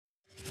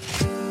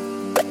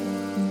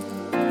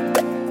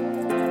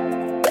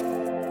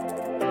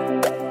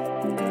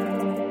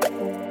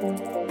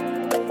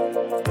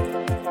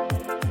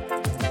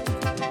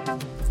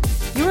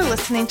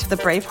listening to the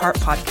Brave Heart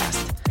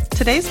Podcast.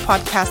 Today's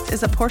podcast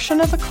is a portion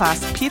of a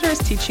class Peter is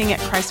teaching at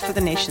Christ for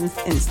the Nations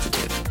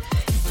Institute.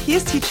 He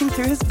is teaching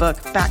through his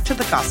book, Back to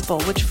the Gospel,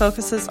 which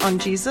focuses on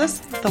Jesus,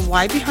 the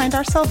why behind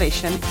our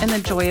salvation, and the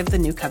joy of the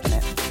new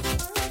covenant.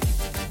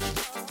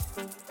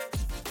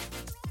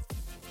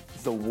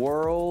 The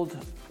world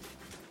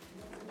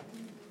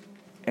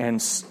and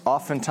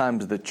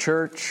oftentimes the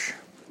church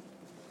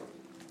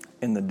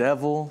and the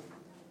devil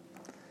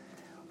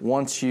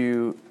wants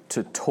you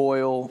to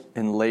toil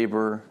and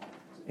labor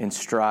and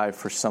strive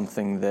for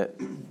something that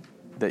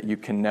you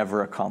can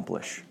never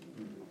accomplish.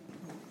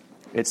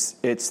 It's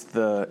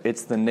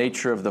the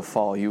nature of the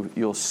fall.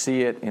 You'll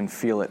see it and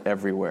feel it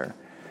everywhere.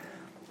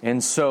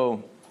 And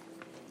so,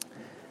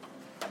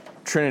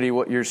 Trinity,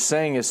 what you're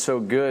saying is so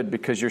good,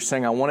 because you're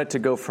saying, I want it to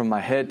go from my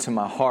head to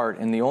my heart.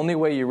 And the only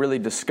way you really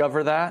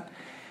discover that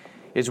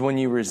is when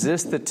you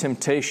resist the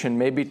temptation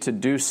maybe to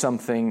do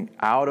something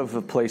out of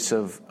a place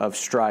of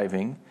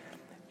striving.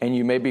 And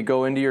you maybe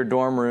go into your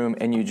dorm room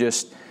and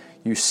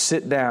you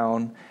sit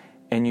down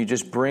and you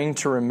just bring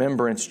to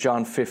remembrance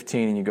John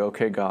 15 and you go,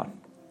 okay, God,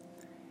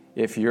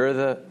 if you're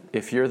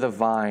the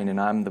vine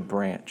and I'm the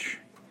branch,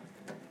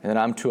 and that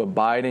I'm to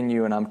abide in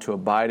you and I'm to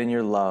abide in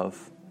your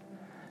love,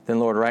 then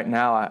Lord, right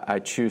now I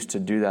choose to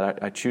do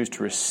that. I choose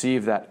to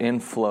receive that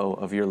inflow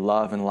of your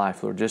love and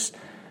life. Lord,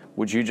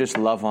 would you just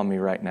love on me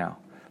right now?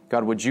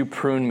 God, would you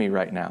prune me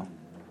right now?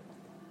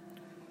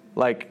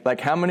 Like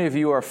how many of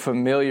you are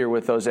familiar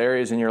with those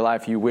areas in your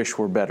life you wish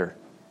were better?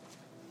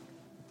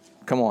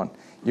 Come on.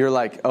 You're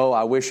like, oh,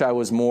 I wish I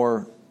was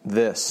more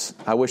this.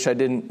 I wish I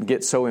didn't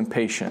get so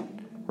impatient,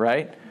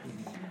 right?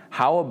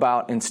 How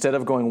about instead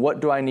of going, what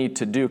do I need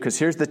to do? Because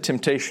here's the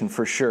temptation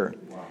for sure.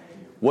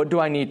 What do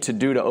I need to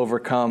do to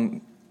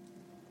overcome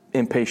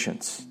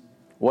impatience?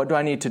 What do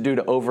I need to do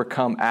to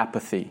overcome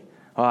apathy?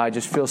 Oh, I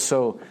just feel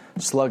so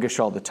sluggish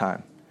all the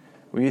time.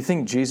 Well, you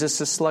think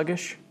Jesus is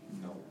sluggish?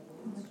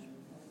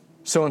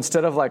 So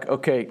instead of like,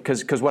 okay,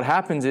 because what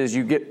happens is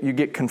you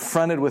get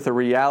confronted with a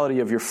reality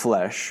of your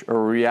flesh, or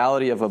a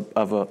reality of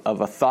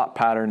a thought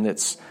pattern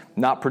that's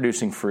not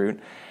producing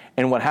fruit.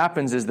 And what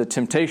happens is the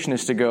temptation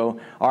is to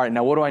go, all right,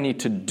 now what do I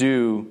need to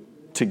do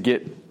to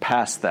get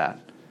past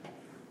that?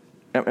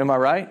 Am I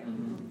right?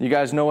 You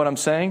guys know what I'm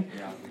saying?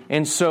 Yeah.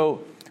 And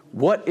so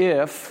what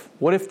if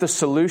the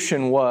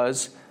solution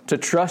was to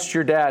trust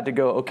your dad to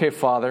go, okay,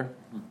 Father,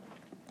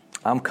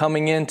 I'm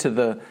coming into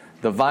the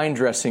vine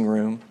dressing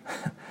room.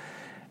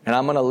 And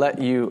I'm going to let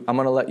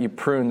you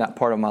prune that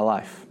part of my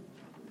life.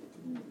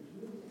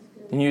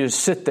 And you just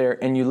sit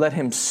there and you let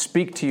him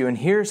speak to you. And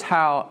here's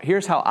how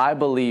I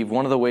believe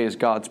one of the ways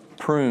God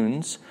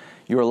prunes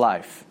your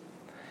life.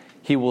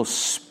 He will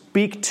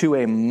speak to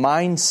a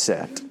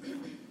mindset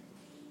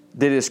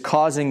that is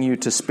causing you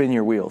to spin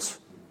your wheels.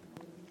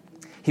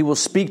 He will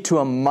speak to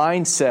a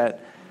mindset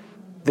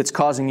that's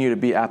causing you to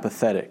be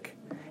apathetic.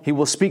 He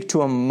will speak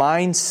to a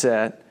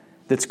mindset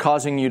that's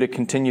causing you to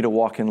continue to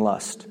walk in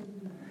lust.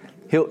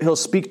 He'll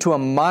speak to a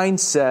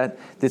mindset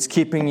that's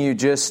keeping you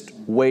just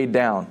weighed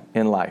down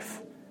in life.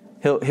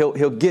 He'll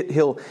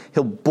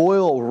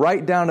boil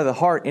right down to the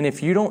heart. And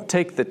if you don't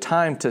take the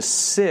time to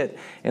sit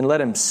and let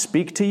him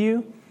speak to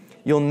you,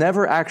 you'll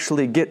never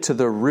actually get to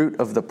the root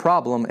of the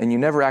problem, and you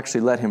never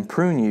actually let him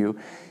prune you.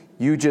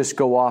 You just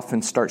go off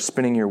and start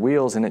spinning your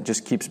wheels, and it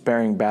just keeps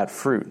bearing bad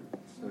fruit.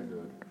 So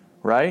good.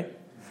 Right?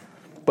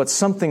 But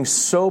something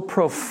so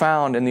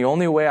profound, and the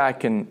only way I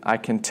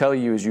can tell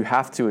you is you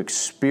have to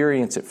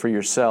experience it for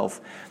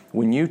yourself.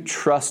 When you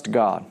trust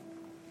God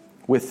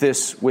with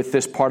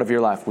this part of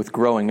your life, with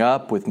growing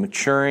up, with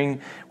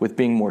maturing, with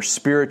being more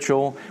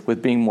spiritual,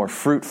 with being more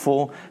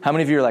fruitful. How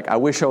many of you are like, I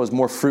wish I was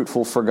more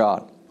fruitful for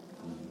God?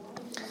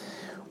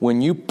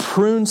 When you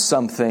prune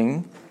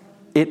something,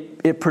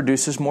 it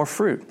produces more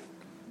fruit,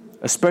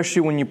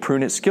 especially when you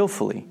prune it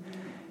skillfully.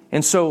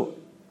 And so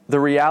the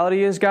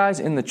reality is, guys,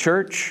 in the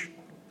church,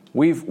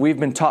 We've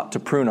been taught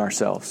to prune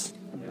ourselves.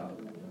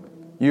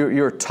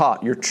 You're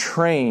taught, you're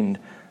trained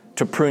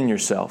to prune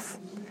yourself.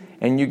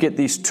 And you get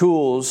these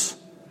tools,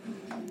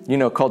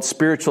 called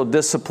spiritual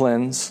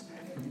disciplines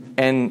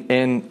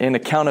and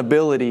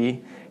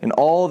accountability and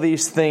all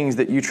these things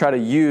that you try to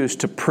use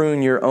to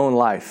prune your own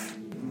life.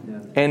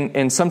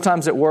 And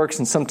sometimes it works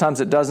and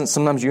sometimes it doesn't.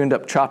 Sometimes you end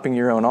up chopping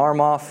your own arm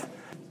off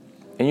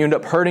and you end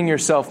up hurting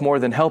yourself more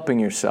than helping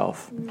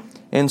yourself.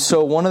 And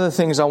so one of the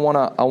things I want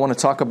to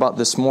talk about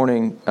this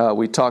morning,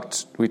 we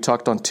talked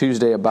on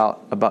Tuesday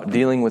about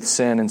dealing with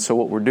sin. And so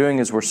what we're doing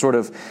is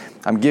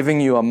I'm giving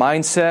you a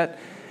mindset,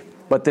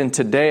 but then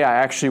today I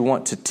actually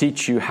want to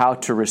teach you how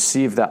to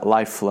receive that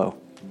life flow.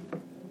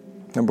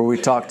 Remember, we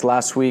talked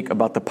last week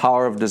about the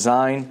power of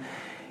design,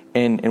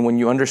 and when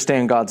you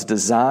understand God's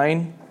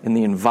design and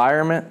the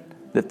environment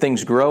that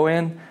things grow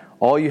in,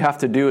 all you have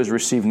to do is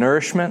receive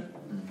nourishment,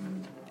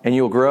 and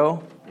you'll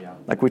grow.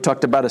 Like we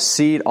talked about a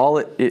seed,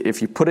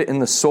 if you put it in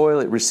the soil,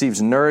 it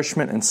receives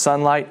nourishment and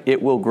sunlight,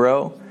 it will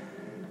grow.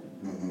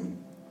 Isn't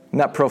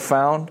that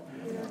profound?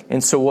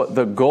 And so what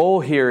the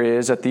goal here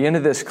is, at the end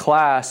of this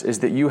class, is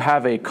that you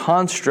have a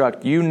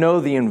construct. You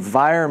know the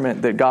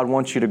environment that God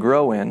wants you to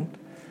grow in.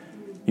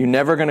 You're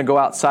never going to go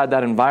outside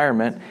that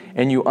environment,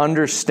 and you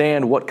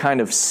understand what kind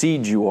of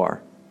seed you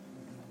are.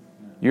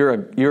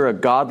 You're a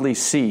godly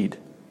seed.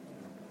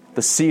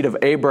 The seed of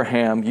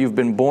Abraham. You've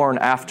been born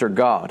after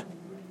God.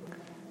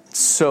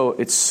 So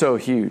it's so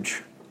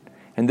huge.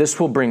 And this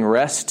will bring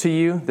rest to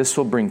you. This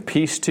will bring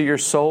peace to your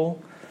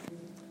soul.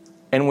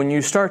 And when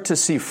you start to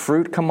see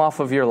fruit come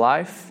off of your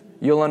life,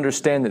 you'll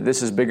understand that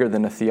this is bigger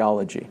than a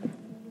theology.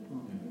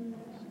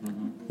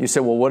 You say,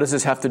 well, what does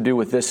this have to do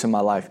with this in my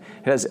life?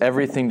 It has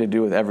everything to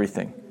do with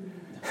everything.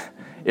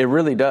 It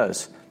really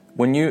does.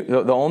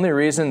 The only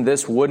reason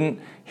this wouldn't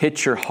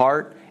hit your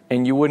heart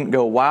and you wouldn't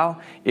go,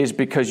 wow, is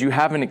because you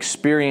haven't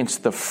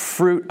experienced the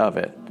fruit of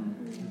it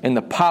and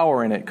the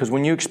power in it. Because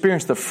when you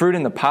experience the fruit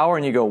and the power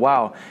and you go,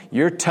 wow,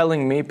 you're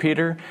telling me,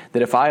 Peter,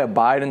 that if I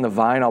abide in the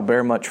vine, I'll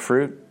bear much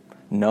fruit?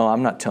 No,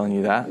 I'm not telling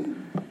you that.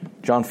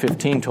 John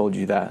 15 told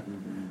you that.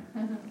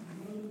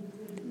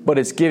 But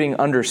it's giving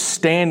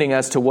understanding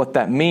as to what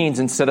that means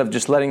instead of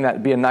just letting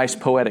that be a nice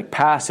poetic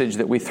passage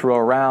that we throw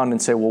around and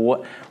say,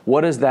 well,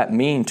 what does that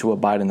mean to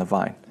abide in the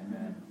vine?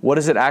 What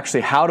is it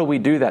actually? How do we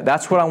do that?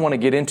 That's what I want to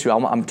get into.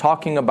 I'm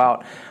talking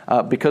about,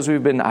 because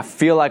I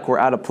feel like we're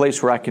at a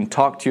place where I can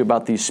talk to you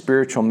about these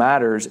spiritual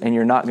matters and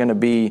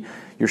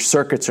your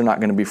circuits are not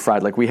going to be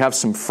fried. Like we have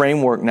some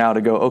framework now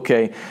to go,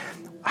 okay,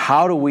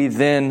 how do we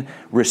then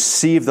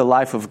receive the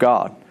life of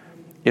God?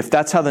 If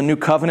that's how the new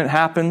covenant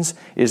happens,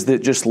 is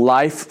that just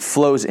life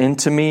flows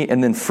into me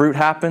and then fruit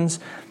happens,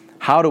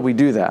 how do we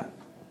do that?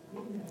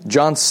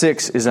 John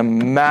 6 is a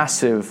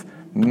massive,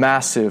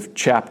 massive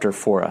chapter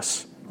for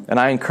us. And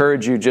I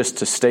encourage you just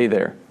to stay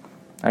there.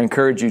 I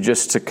encourage you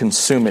just to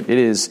consume it. It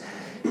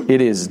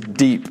is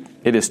deep.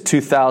 It is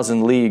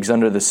 2,000 leagues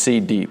under the sea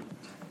deep.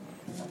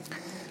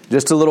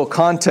 Just a little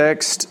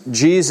context.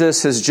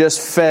 Jesus has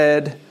just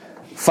fed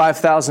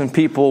 5,000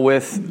 people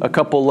with a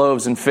couple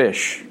loaves and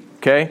fish.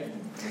 Okay?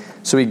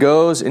 So he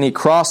goes and he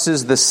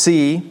crosses the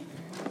sea.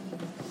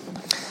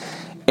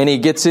 And he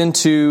gets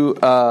to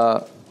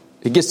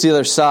the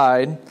other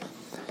side.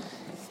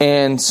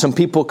 And some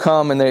people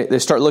come and they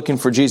start looking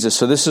for Jesus.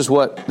 So this is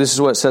what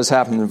it says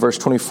happened in verse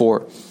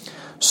 24.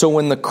 So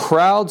when the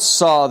crowd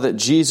saw that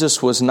Jesus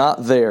was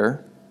not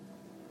there,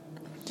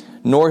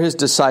 nor his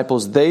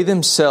disciples, they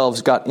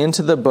themselves got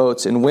into the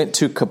boats and went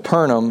to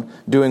Capernaum,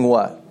 doing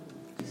what?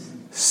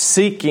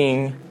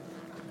 Seeking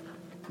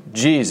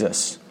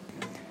Jesus.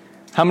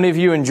 How many of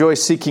you enjoy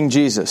seeking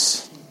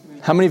Jesus?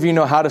 How many of you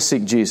know how to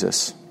seek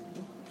Jesus?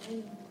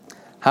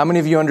 How many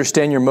of you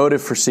understand your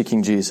motive for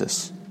seeking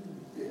Jesus?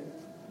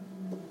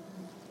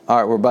 All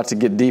right, we're about to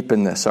get deep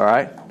in this, all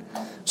right?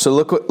 So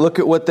look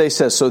at what they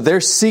say. So they're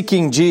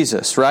seeking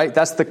Jesus, right?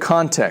 That's the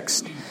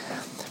context.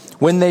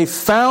 When they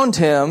found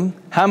him,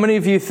 how many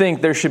of you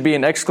think there should be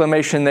an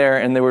exclamation there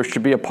and there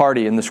should be a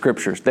party in the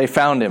scriptures? They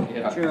found him.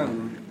 Yeah.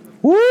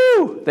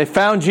 Woo! They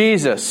found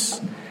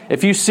Jesus.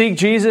 If you seek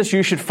Jesus,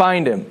 you should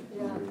find him.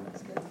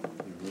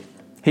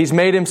 He's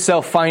made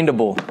himself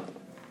findable.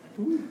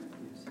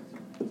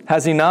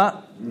 Has he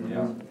not?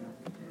 Yeah.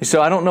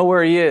 So I don't know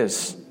where he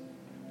is.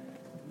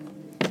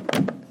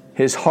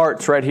 His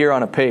heart's right here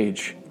on a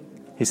page.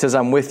 He says,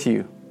 I'm with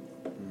you.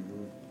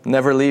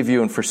 Never leave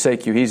you and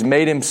forsake you. He's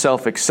made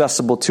himself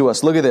accessible to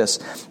us. Look at this.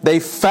 They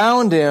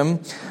found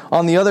him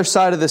on the other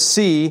side of the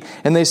sea,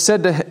 and they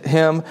said to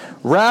him,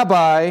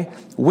 Rabbi,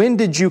 when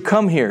did you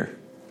come here?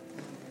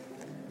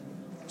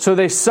 So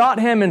they sought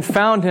him and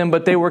found him,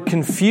 but they were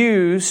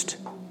confused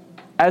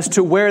as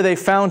to where they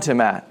found him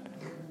at.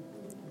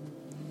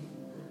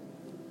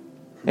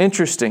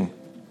 Interesting.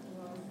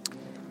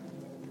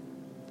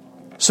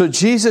 So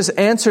Jesus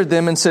answered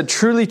them and said,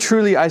 Truly,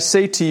 truly, I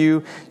say to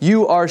you,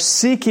 you are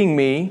seeking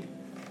me.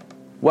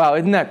 Wow,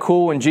 isn't that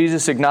cool when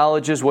Jesus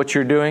acknowledges what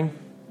you're doing?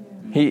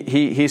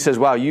 He says,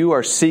 wow, you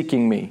are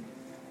seeking me.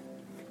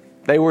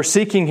 They were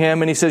seeking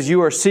him, and he says,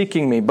 you are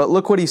seeking me. But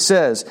look what he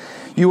says.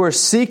 You are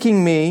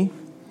seeking me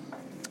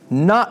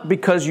not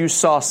because you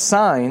saw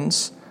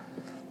signs,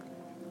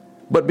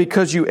 but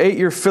because you ate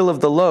your fill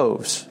of the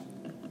loaves.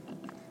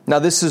 Now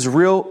this is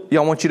real. I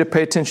want you to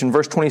pay attention.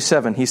 Verse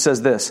 27, he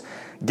says this.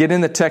 Get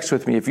in the text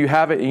with me. If you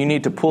have it, you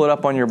need to pull it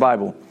up on your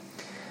Bible.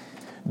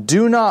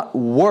 Do not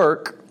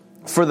work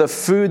for the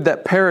food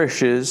that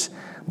perishes,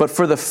 but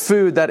for the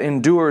food that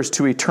endures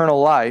to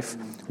eternal life,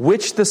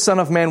 which the Son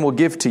of Man will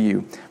give to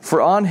you.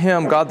 For on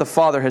him God the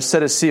Father has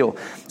set a seal.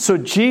 So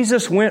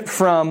Jesus went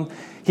from,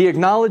 he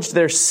acknowledged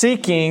their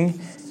seeking,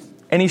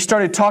 and he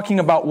started talking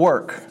about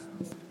work.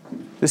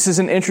 This is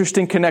an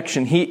interesting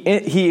connection.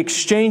 He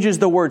exchanges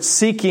the word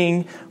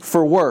seeking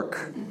for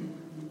work.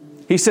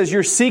 He says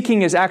your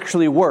seeking is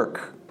actually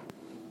work.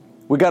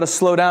 We got to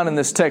slow down in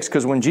this text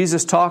because when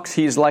Jesus talks,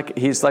 he's like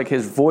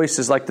his voice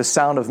is like the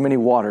sound of many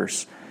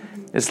waters.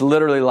 It's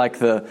literally like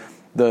the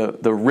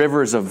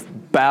rivers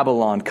of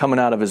Babylon coming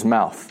out of his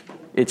mouth.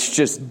 It's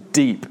just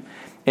deep.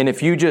 And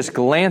if you just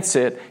glance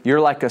it, you're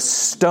like a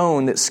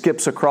stone that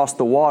skips across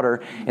the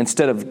water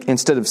instead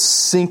of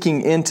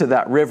sinking into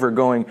that river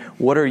going,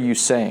 what are you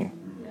saying?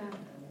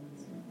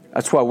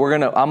 That's why we're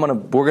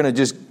gonna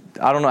just,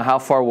 I don't know how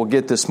far we'll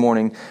get this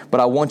morning, but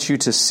I want you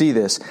to see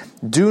this.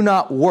 Do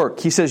not work.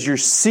 He says, you're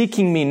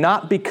seeking me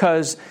not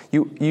because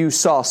you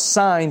saw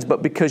signs,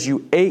 but because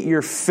you ate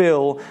your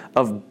fill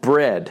of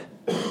bread.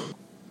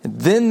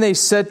 Then they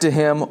said to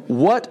him,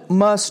 what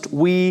must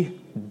we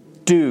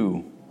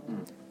do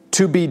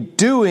to be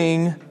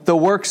doing the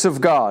works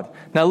of God?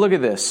 Now look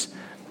at this.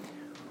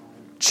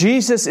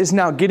 Jesus is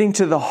now getting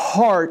to the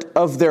heart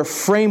of their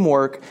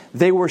framework.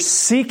 They were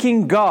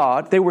seeking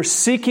God. They were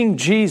seeking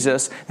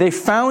Jesus. They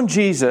found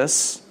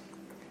Jesus,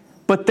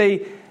 but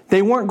they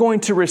weren't going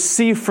to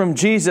receive from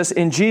Jesus.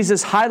 And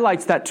Jesus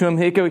highlights that to him.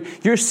 He goes,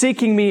 you're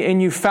seeking me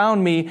and you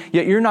found me,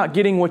 yet you're not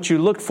getting what you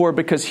looked for,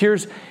 because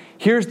here's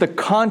the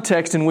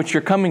context in which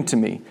you're coming to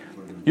me.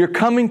 You're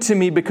coming to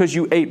me because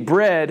you ate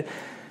bread.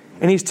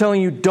 And he's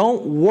telling you,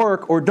 don't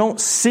work or don't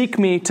seek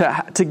me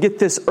to get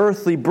this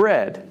earthly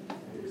bread.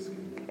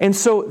 And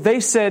so they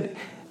said,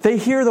 they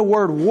hear the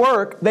word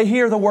work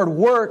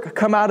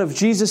come out of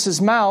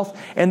Jesus'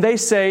 mouth, and they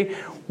say,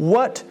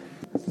 what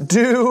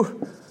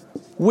do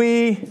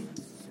we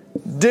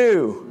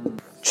do?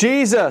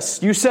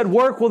 Jesus, you said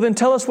work, well then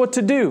tell us what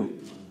to do.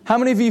 How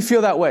many of you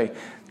feel that way?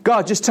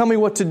 God, just tell me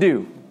what to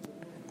do.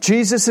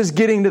 Jesus is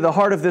getting to the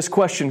heart of this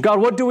question.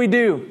 God, what do we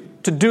do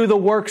to do the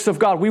works of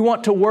God? We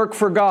want to work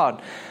for God.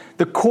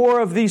 The core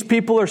of these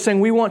people are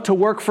saying, we want to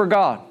work for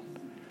God.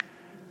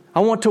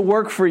 I want to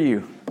work for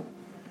you.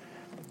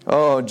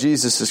 Oh,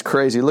 Jesus is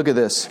crazy. Look at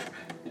this.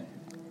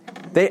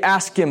 They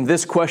ask him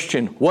this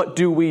question, what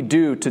do we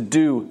do to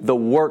do the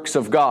works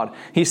of God?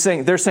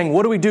 They're saying,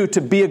 what do we do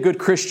to be a good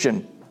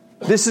Christian?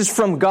 This is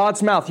from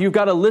God's mouth. You've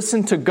got to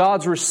listen to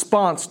God's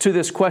response to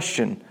this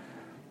question.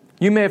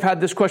 You may have had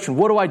this question,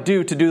 what do I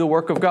do to do the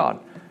work of God?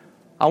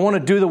 I want to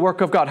do the work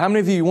of God. How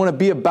many of you want to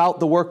be about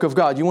the work of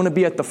God? You want to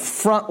be at the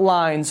front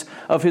lines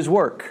of His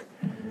work?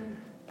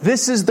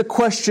 This is the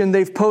question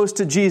they've posed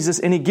to Jesus,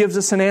 and He gives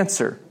us an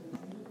answer.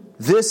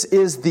 This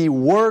is the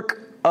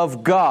work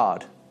of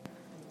God,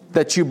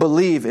 that you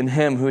believe in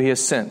Him who He has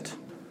sent.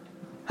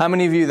 How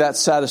many of you that's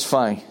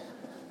satisfying?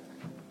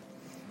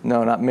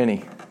 No, not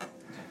many.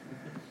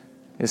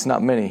 It's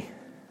not many.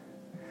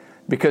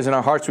 Because in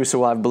our hearts we say,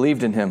 well, I've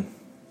believed in Him.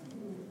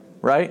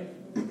 Right?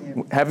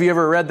 Have you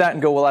ever read that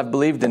and go, well, I've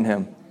believed in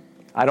Him?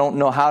 I don't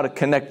know how to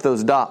connect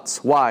those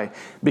dots. Why?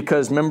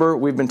 Because remember,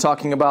 we've been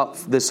talking about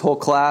this whole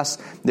class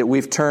that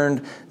we've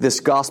turned this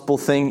gospel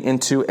thing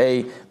into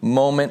a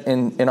moment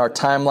in our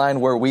timeline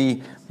where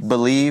we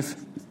believe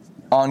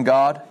on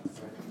God.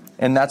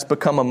 And that's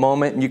become a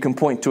moment. You can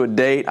point to a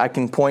date. I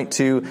can point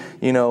to,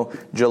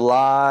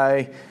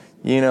 July,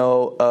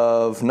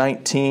 of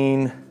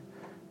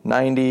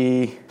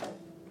 1990,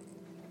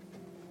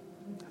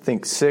 I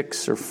think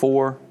 6 or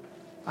 4.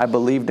 I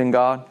believed in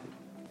God.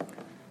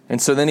 And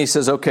so then he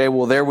says, okay,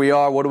 well, there we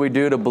are. What do we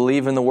do to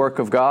believe in the work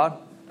of God?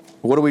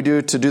 What do we do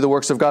to do the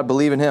works of God?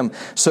 Believe in Him.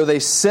 So they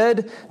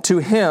said to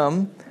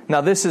him,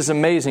 now this is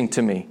amazing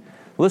to me.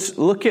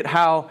 Look at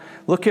how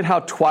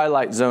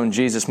Twilight Zone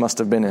Jesus must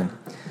have been in.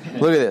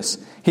 Look at this.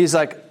 He's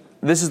like,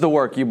 this is the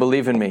work. You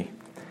believe in me.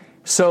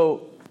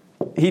 So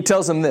he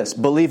tells them this,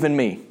 believe in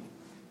me.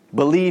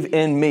 Believe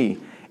in me.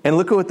 And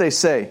look at what they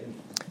say.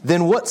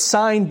 Then what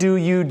sign do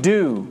you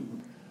do?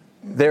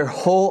 Their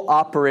whole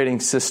operating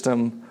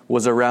system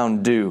was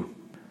around do.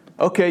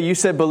 Okay, you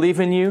said believe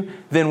in you.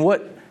 Then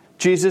what,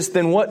 Jesus,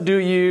 what do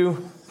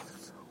you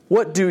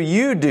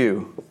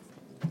do?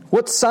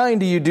 What sign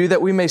do you do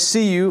that we may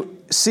see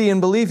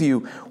and believe you?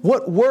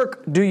 What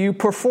work do you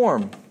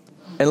perform?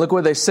 And look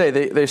what they say.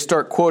 They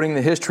start quoting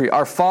the history.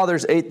 Our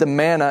fathers ate the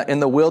manna in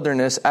the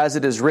wilderness, as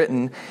it is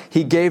written,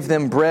 He gave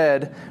them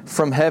bread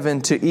from heaven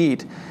to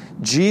eat.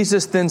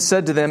 Jesus then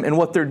said to them, and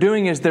what they're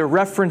doing is they're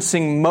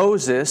referencing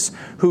Moses,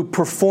 who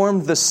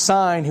performed the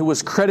sign, who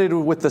was credited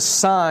with the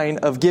sign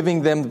of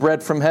giving them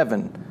bread from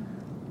heaven.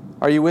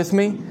 Are you with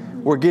me?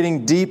 We're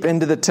getting deep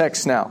into the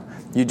text now.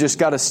 You just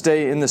got to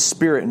stay in the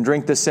Spirit and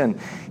drink this in.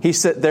 He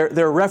said they're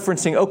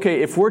referencing,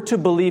 okay, if we're to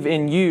believe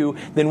in you,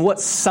 then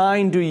what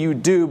sign do you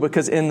do?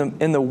 Because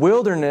in the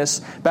wilderness,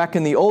 back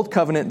in the Old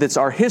Covenant, that's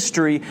our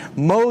history,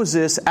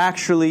 Moses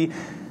actually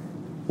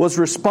was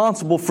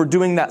responsible for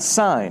doing that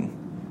sign.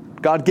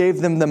 God gave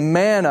them the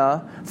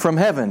manna from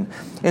heaven.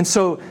 And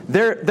so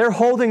they're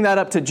holding that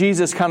up to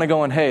Jesus, kind of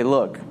going, hey,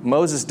 look,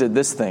 Moses did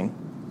this thing.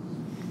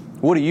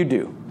 What do you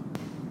do?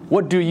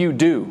 What do you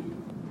do?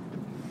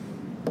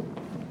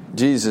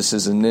 Jesus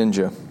is a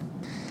ninja.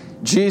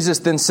 Jesus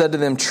then said to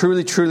them,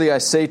 truly, truly, I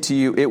say to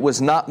you, it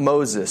was not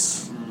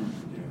Moses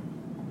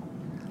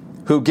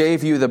who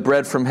gave you the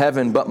bread from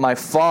heaven, but my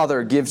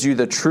Father gives you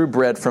the true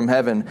bread from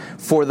heaven.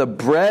 For the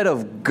bread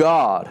of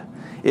God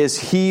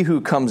is He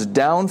who comes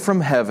down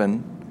from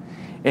heaven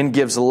and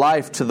gives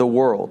life to the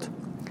world.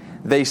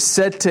 They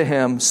said to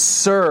Him,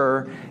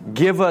 Sir,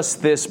 give us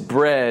this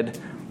bread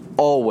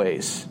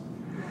always.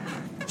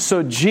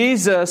 So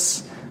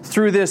Jesus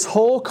through this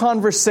whole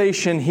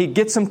conversation, he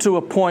gets them to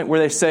a point where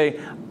they say,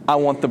 I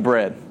want the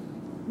bread.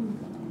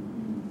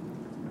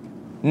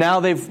 Now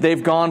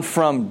they've gone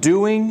from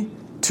doing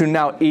to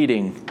now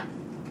eating.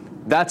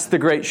 That's the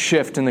great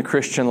shift in the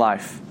Christian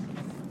life.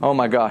 Oh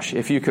my gosh,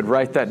 if you could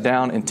write that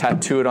down and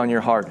tattoo it on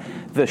your heart.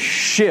 The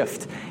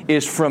shift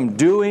is from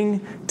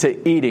doing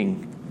to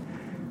eating.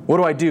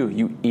 What do?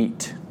 You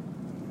eat.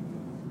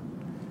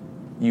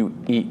 You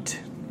eat.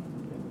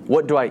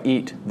 What do I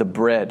eat? The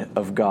bread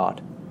of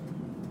God.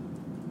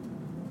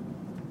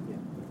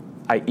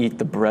 I eat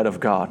the bread of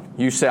God.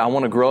 You say, I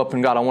want to grow up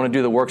in God. I want to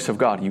do the works of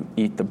God. You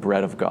eat the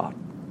bread of God.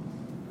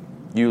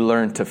 You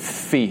learn to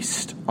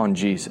feast on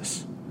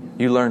Jesus.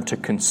 You learn to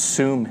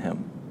consume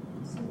Him.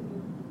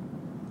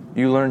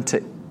 You learn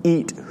to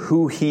eat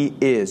who He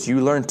is. You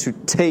learn to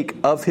take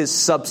of His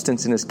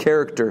substance and His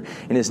character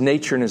and His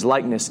nature and His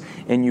likeness,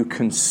 and you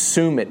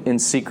consume it in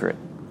secret.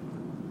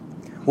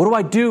 What do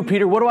I do,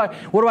 Peter? What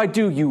do I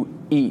do? You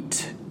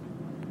eat.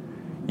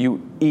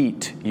 You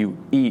eat. You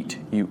eat.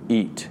 You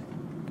eat.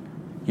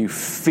 You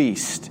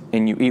feast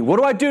and you eat. What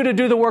do I do to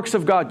do the works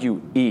of God?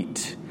 You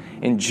eat.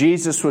 And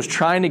Jesus was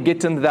trying to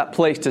get them to that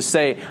place to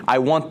say, I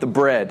want the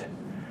bread.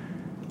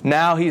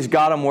 Now He's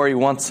got them where He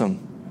wants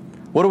them.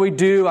 What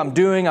do?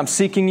 I'm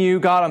seeking you.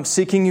 God, I'm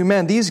seeking you.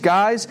 Man, these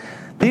guys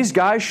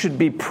should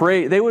be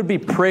praised. They would be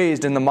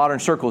praised in the modern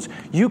circles.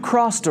 You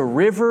crossed a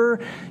river.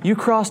 You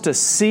crossed a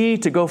sea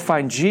to go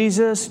find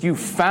Jesus. You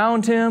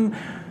found Him.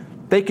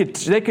 They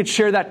could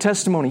share that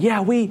testimony.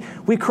 Yeah, we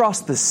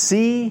crossed the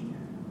sea.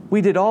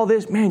 We did all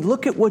this. Man,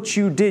 look at what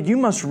you did. You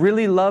must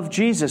really love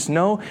Jesus.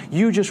 No,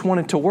 you just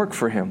wanted to work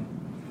for Him.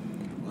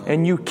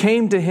 And you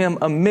came to Him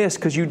amiss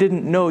because you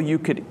didn't know you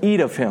could eat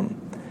of Him.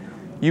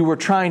 You were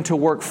trying to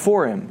work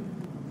for Him.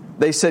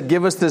 They said,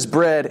 give us this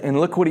bread, and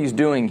look what He's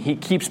doing. He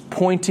keeps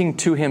pointing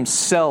to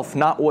Himself,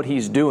 not what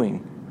He's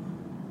doing.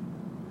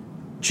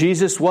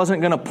 Jesus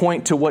wasn't going to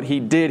point to what He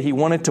did. He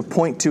wanted to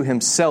point to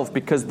Himself,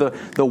 because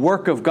the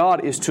work of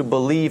God is to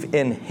believe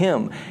in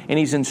Him. And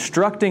He's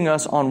instructing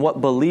us on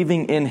what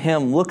believing in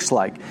Him looks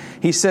like.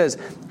 He says,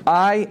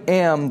 I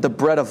am the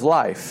bread of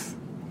life.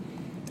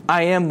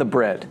 I am the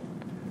bread.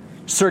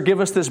 Sir,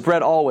 give us this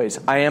bread always.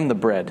 I am the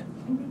bread.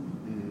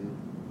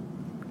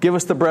 Give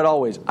us the bread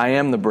always. I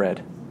am the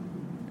bread.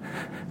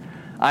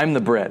 I'm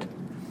the bread.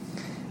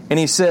 And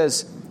He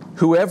says,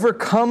 whoever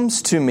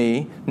comes to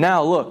me,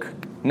 now look,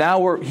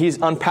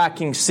 He's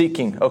unpacking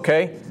seeking,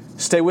 okay?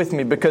 Stay with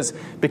me because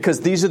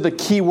these are the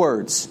key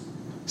words.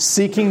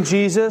 Seeking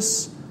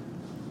Jesus.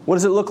 What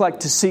does it look like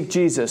to seek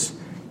Jesus?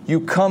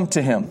 You come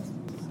to Him.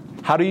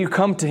 How do you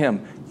come to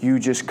Him? You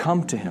just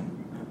come to Him.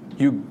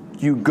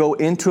 You go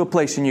into a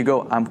place and you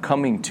go, I'm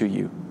coming to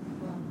you.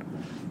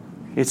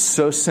 It's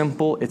so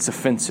simple, it's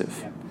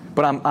offensive.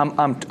 But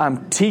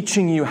I'm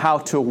teaching you how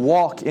to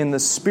walk in the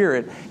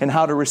Spirit and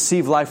how to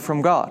receive life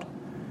from God.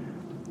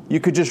 You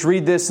could just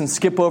read this and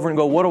skip over and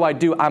go, what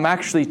do? I'm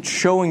actually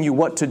showing you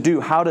what to do,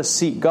 how to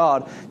seek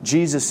God.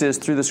 Jesus is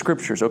through the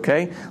Scriptures,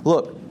 okay?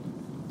 Look,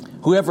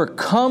 whoever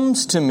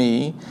comes to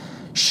me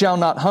shall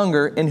not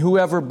hunger, and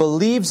whoever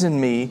believes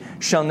in me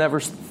shall never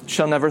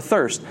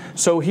thirst.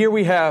 So here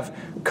we have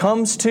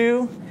comes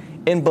to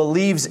and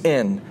believes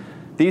in.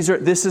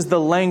 This is the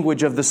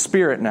language of the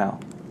Spirit now.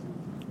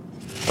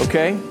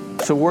 Okay?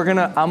 So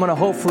I'm gonna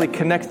hopefully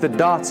connect the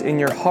dots in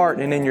your heart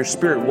and in your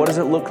spirit. What does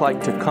it look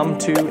like to come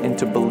to and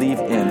to believe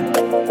in?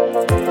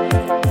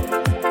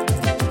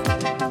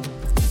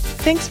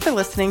 Thanks for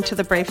listening to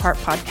the Braveheart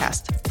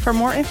Podcast. For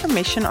more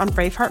information on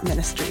Braveheart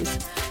Ministries,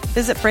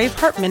 visit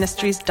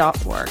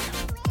braveheartministries.org.